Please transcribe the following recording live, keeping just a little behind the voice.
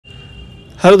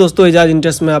Hello दोस्तों, Ejaz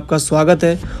interest में आपका स्वागत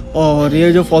है। और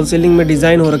ये जो फॉल सीलिंग में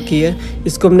डिज़ाइन हो रखी है,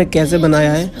 इसको हमने कैसे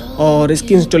बनाया है और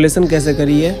इसकी इंस्टॉलेशन कैसे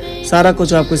करी है, सारा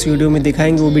कुछ आपको इस वीडियो में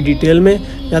दिखाएंगे, वो भी डिटेल में।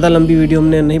 ज़्यादा लंबी वीडियो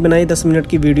हमने नहीं बनाई, 10 मिनट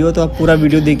की वीडियो, तो आप पूरा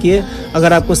वीडियो देखिए।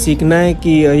 अगर आपको सीखना है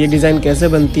कि ये डिज़ाइन कैसे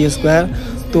बनती है स्क्वायर,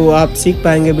 तो आप सीख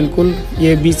पाएंगे बिल्कुल।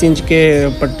 ये 20 इंच के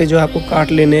पट्टे जो आपको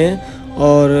काट लेने हैं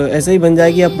और ऐसे ही बन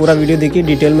जाएगी। आप पूरा वीडियो देखिए,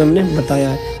 डिटेल में हमने बताया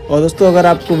है। और दोस्तों, अगर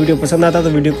आपको वीडियो पसंद आता है तो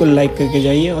वीडियो को लाइक करके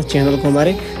जाइए और चैनल को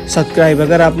हमारे सब्सक्राइब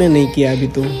अगर आपने नहीं किया अभी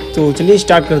तो चलिए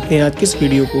स्टार्ट करते हैं आज की इस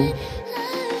वीडियो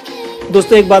को।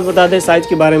 दोस्तों, एक बात बता दें साइज़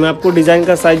के बारे में। आपको डिज़ाइन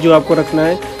का साइज़ जो आपको रखना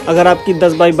है, अगर आपकी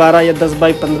 10 बाई 12 या 10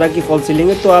 बाई 15 की फॉल सीलिंग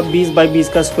है तो आप 20 बाई 20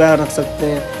 का स्क्वायर रख सकते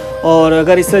हैं। और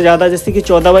अगर इससे ज़्यादा, जैसे कि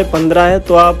 14 बाई 15 है,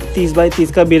 तो आप 30 बाई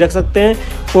 30 का भी रख सकते हैं।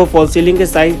 वो फॉल सीलिंग के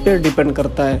साइज़ पर डिपेंड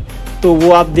करता है, तो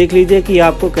वो आप देख लीजिए कि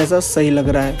आपको कैसा सही लग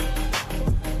रहा है।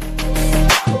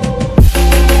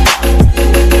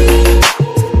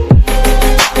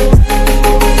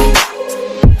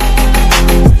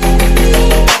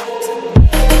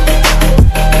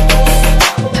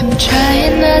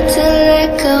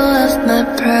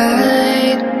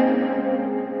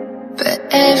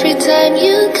 Every time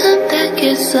you come back,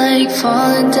 it's like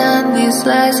falling down these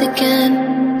lies again.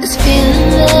 This feeling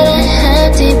that I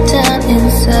have deep down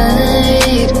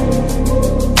inside,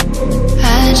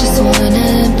 I just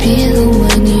wanna be the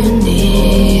one you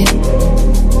need.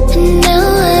 And now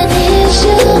I need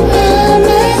you by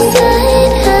my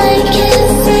side. I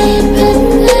can't sleep at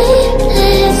night.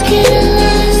 Let's get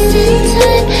lost in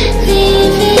time,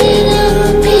 leave it all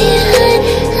behind.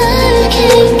 I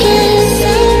can't get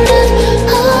enough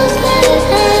of that.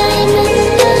 I'm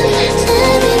enough.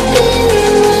 Let me be the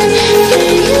one for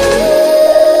you.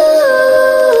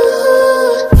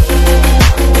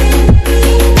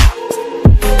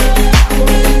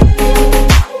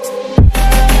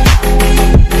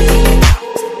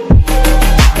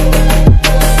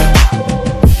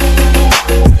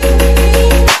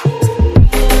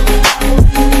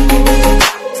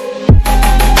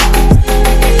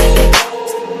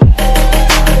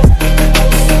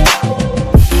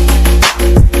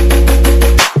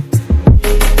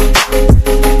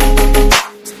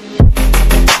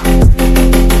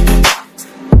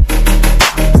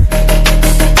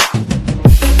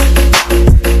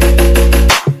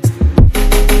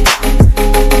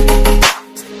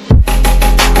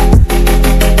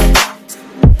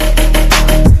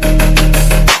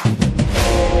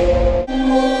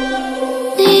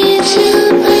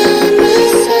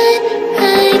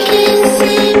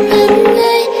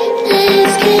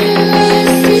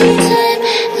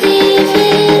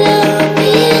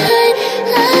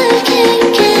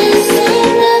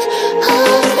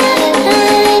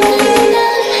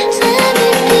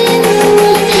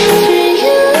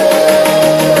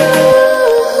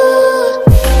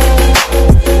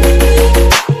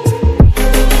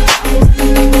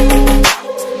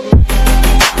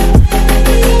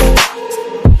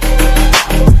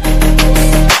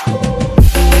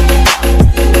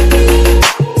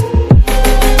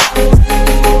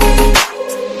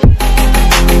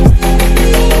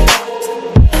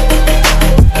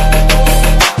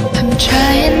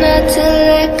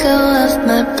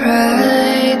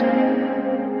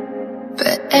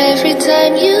 Every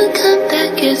time you come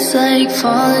back, it's like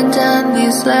falling down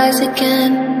these lies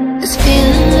again. This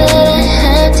feeling that I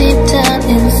have deep down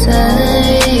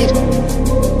inside,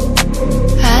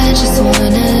 I just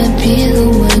wanna be the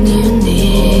one you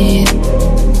need.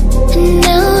 And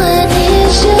now I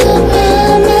need you by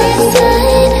my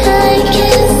side. I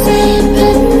can't sleep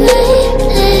at night.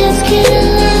 Let's get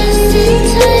lost in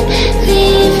time,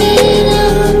 leave it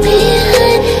all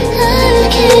behind. I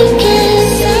can't get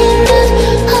enough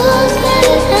of that.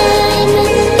 I'm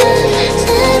enough.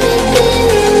 Let me be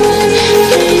the one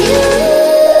for you.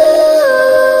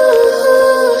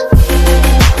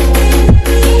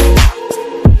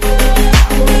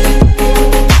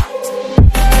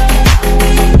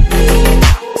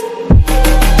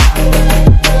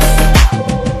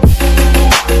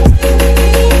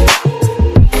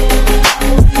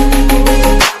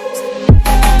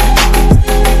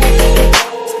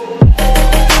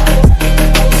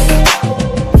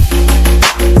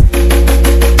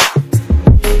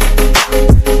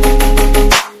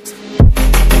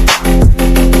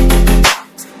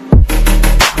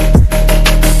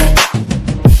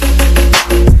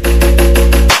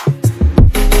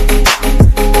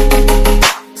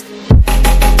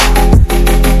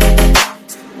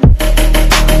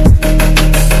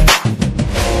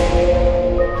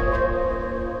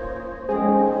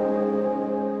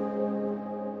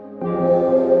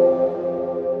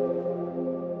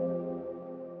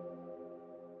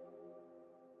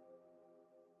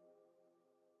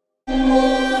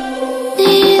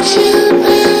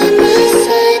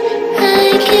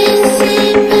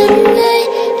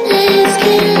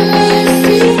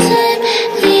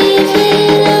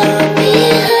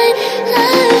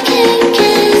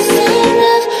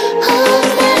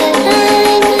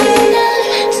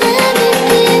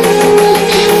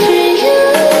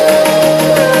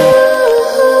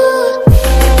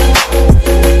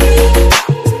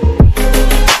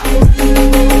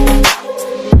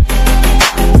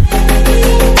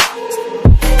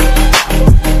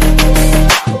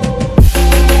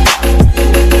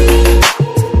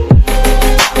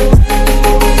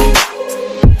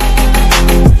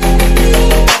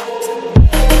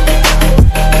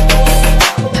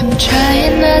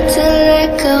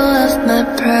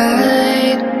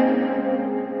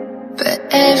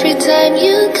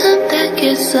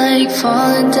 it's like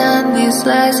falling down these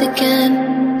lies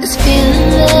again. This feeling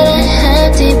that I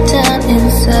have deep